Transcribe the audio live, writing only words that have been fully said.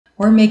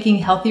We're making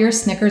healthier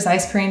Snickers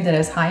ice cream that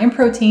is high in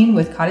protein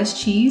with cottage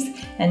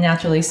cheese and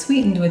naturally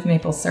sweetened with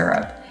maple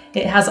syrup.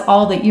 It has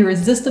all the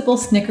irresistible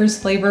Snickers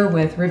flavor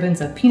with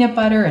ribbons of peanut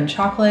butter and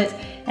chocolate,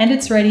 and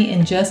it's ready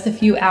in just a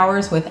few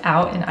hours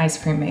without an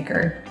ice cream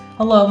maker.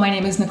 Hello, my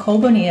name is Nicole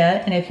Bonilla,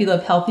 and if you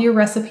love healthier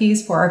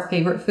recipes for our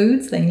favorite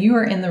foods, then you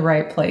are in the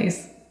right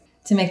place.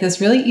 To make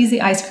this really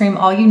easy ice cream,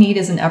 all you need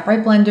is an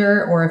upright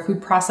blender or a food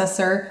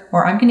processor,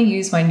 or I'm going to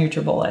use my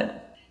NutriBullet.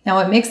 Now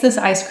what makes this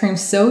ice cream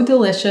so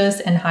delicious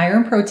and higher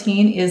in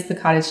protein is the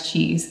cottage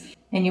cheese.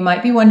 And you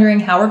might be wondering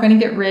how we're going to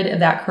get rid of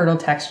that curdled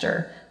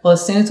texture. Well,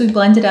 as soon as we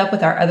blend it up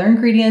with our other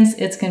ingredients,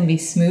 it's going to be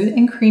smooth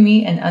and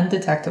creamy and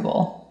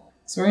undetectable.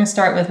 So we're going to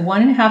start with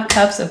 1.5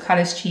 cups of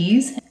cottage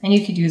cheese, and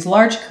you could use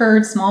large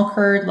curd, small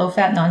curd, low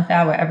fat,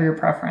 non-fat, whatever your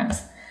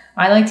preference.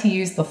 I like to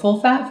use the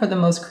full fat for the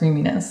most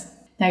creaminess.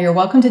 Now you're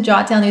welcome to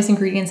jot down these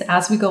ingredients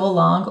as we go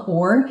along,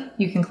 or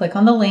you can click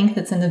on the link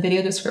that's in the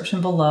video description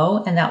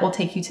below, and that will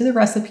take you to the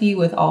recipe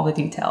with all the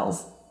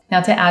details.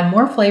 Now to add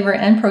more flavor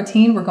and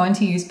protein, we're going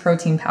to use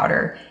protein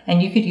powder,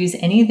 and you could use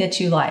any that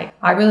you like.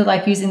 I really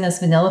like using this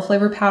vanilla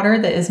flavor powder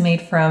that is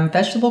made from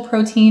vegetable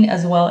protein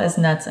as well as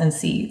nuts and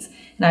seeds.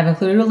 And I've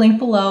included a link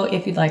below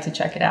if you'd like to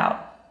check it out.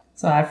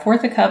 So I have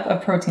 1/4 cup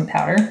of protein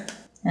powder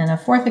and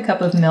 1/4 cup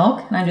of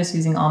milk, and I'm just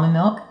using almond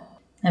milk.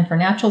 And for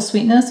natural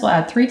sweetness, we'll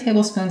add 3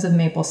 tablespoons of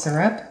maple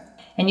syrup.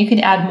 And you can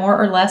add more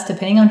or less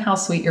depending on how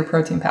sweet your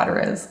protein powder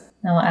is.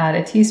 Now we'll add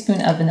a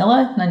teaspoon of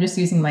vanilla, and I'm just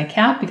using my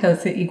cap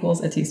because it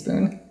equals a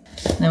teaspoon.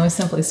 Then we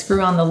simply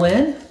screw on the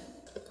lid,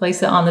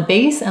 place it on the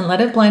base, and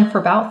let it blend for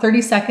about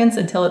 30 seconds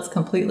until it's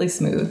completely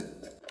smooth.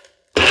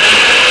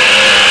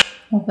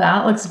 Well,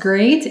 that looks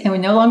great, and we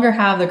no longer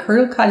have the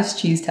curdled cottage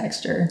cheese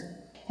texture.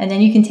 And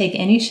then you can take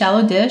any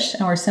shallow dish,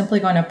 and we're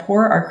simply going to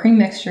pour our cream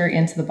mixture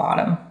into the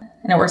bottom.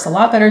 And it works a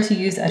lot better to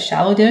use a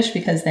shallow dish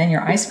because then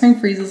your ice cream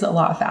freezes a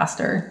lot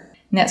faster.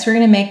 Next, we're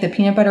going to make the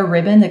peanut butter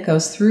ribbon that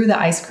goes through the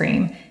ice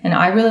cream, and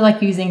I really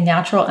like using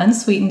natural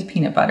unsweetened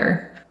peanut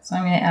butter. So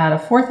I'm going to add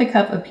 1/4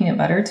 cup of peanut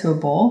butter to a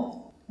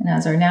bowl. And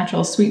as our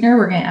natural sweetener,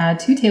 we're going to add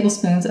 2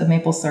 tablespoons of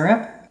maple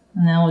syrup.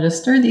 And then we'll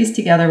just stir these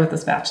together with a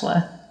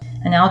spatula.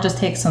 And now I'll just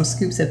take some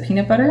scoops of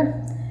peanut butter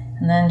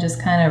and then just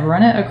kind of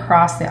run it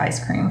across the ice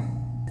cream.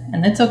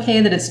 And it's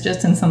okay that it's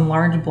just in some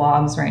large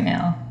blobs right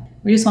now.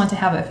 We just want to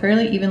have it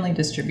fairly evenly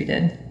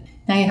distributed.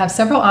 Now you have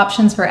several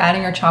options for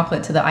adding your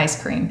chocolate to the ice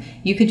cream.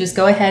 You could just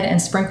go ahead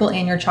and sprinkle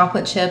in your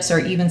chocolate chips or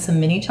even some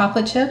mini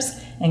chocolate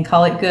chips and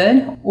call it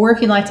good. Or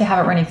if you'd like to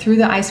have it running through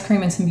the ice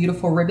cream in some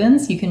beautiful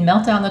ribbons, you can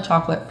melt down the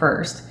chocolate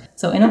first.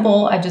 So in a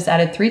bowl, I just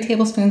added 3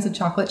 tablespoons of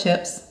chocolate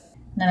chips.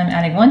 Then I'm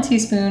adding 1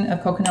 teaspoon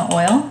of coconut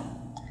oil.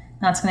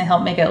 That's going to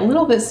help make it a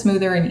little bit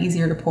smoother and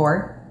easier to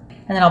pour.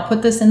 And then I'll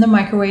put this in the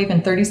microwave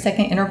in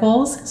 30-second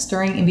intervals,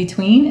 stirring in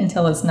between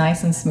until it's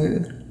nice and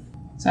smooth.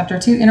 So after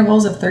 2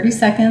 intervals of 30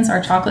 seconds, our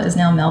chocolate is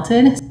now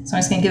melted. So I'm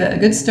just going to give it a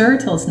good stir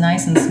till it's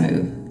nice and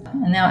smooth.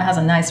 And now it has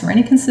a nice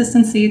runny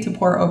consistency to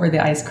pour over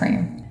the ice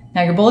cream.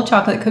 Now your bowl of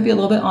chocolate could be a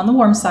little bit on the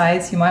warm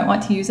side, so you might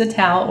want to use a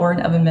towel or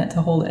an oven mitt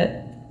to hold it.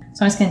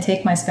 So I'm just going to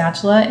take my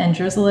spatula and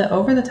drizzle it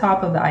over the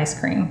top of the ice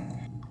cream.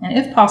 And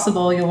if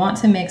possible, you'll want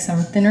to make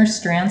some thinner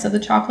strands of the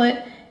chocolate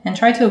and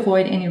try to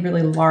avoid any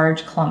really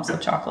large clumps of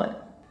chocolate.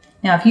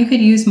 Now if you could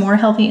use more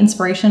healthy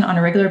inspiration on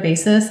a regular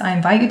basis, I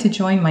invite you to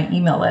join my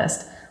email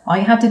list. All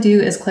you have to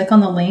do is click on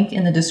the link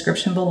in the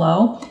description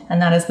below,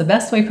 and that is the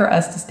best way for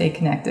us to stay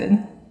connected.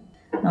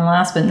 And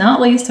last but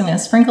not least, I'm going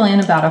to sprinkle in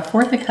about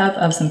 1/4 cup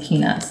of some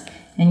peanuts,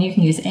 and you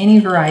can use any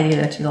variety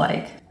that you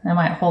like. I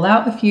might hold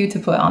out a few to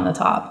put on the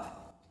top.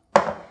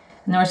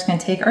 And then we're just going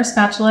to take our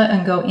spatula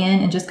and go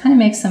in and just kind of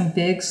make some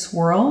big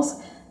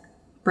swirls,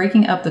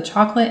 breaking up the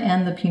chocolate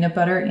and the peanut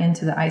butter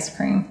into the ice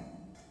cream.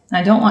 And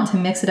I don't want to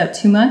mix it up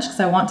too much because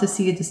I want to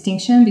see a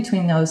distinction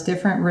between those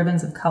different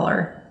ribbons of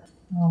color.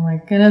 Oh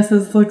my goodness,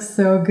 this looks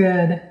so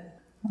good.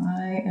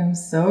 I am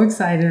so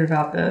excited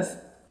about this.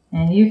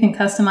 And you can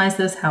customize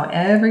this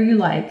however you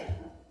like.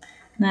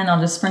 And then I'll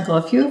just sprinkle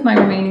a few of my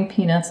remaining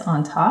peanuts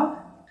on top.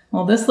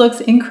 Well, this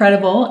looks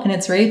incredible, and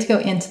it's ready to go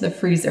into the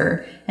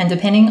freezer. And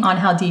depending on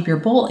how deep your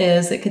bowl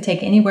is, it could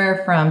take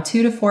anywhere from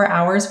 2 to 4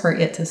 hours for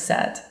it to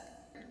set.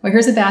 Well,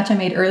 here's a batch I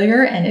made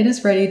earlier, and it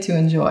is ready to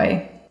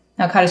enjoy.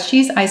 Now, cottage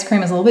cheese ice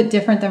cream is a little bit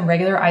different than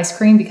regular ice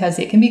cream because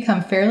it can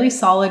become fairly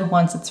solid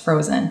once it's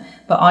frozen.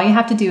 But all you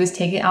have to do is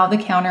take it out of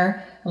the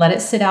counter, let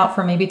it sit out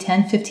for maybe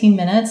 10-15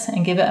 minutes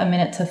and give it a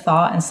minute to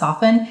thaw and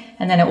soften,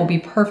 and then it will be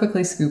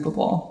perfectly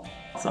scoopable.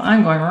 So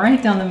I'm going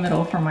right down the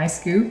middle for my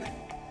scoop.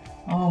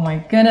 Oh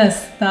my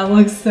goodness, that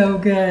looks so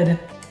good.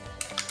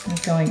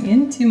 It's going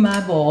into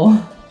my bowl.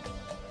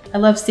 I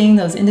love seeing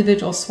those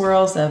individual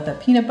swirls of the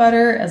peanut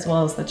butter as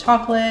well as the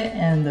chocolate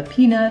and the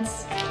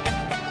peanuts.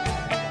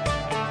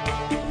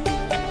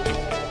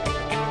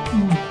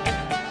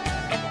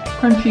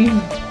 Crunchy.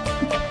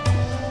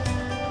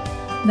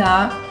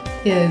 That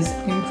is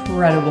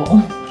incredible.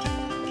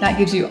 That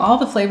gives you all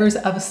the flavors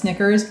of a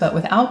Snickers, but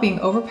without being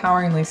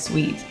overpoweringly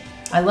sweet.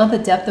 I love the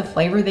depth of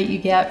flavor that you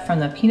get from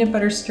the peanut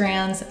butter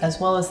strands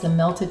as well as the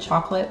melted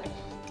chocolate.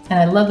 And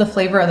I love the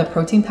flavor of the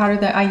protein powder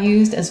that I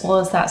used, as well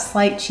as that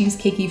slight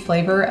cheesecakey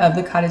flavor of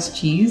the cottage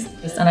cheese.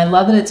 And I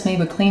love that it's made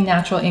with clean,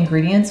 natural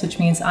ingredients, which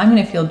means I'm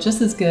gonna feel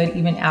just as good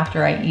even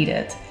after I eat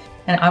it.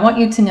 And I want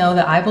you to know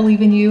that I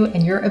believe in you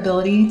and your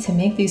ability to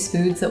make these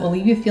foods that will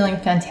leave you feeling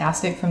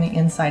fantastic from the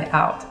inside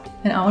out.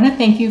 And I wanna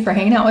thank you for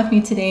hanging out with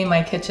me today in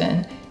my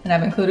kitchen. And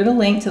I've included a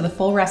link to the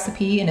full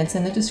recipe, and it's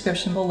in the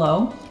description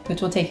below,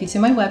 which will take you to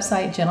my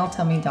website,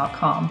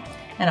 JenTellMe.com.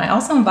 And I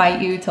also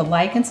invite you to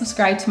like and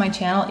subscribe to my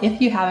channel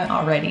if you haven't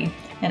already.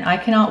 And I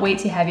cannot wait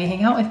to have you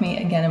hang out with me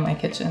again in my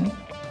kitchen.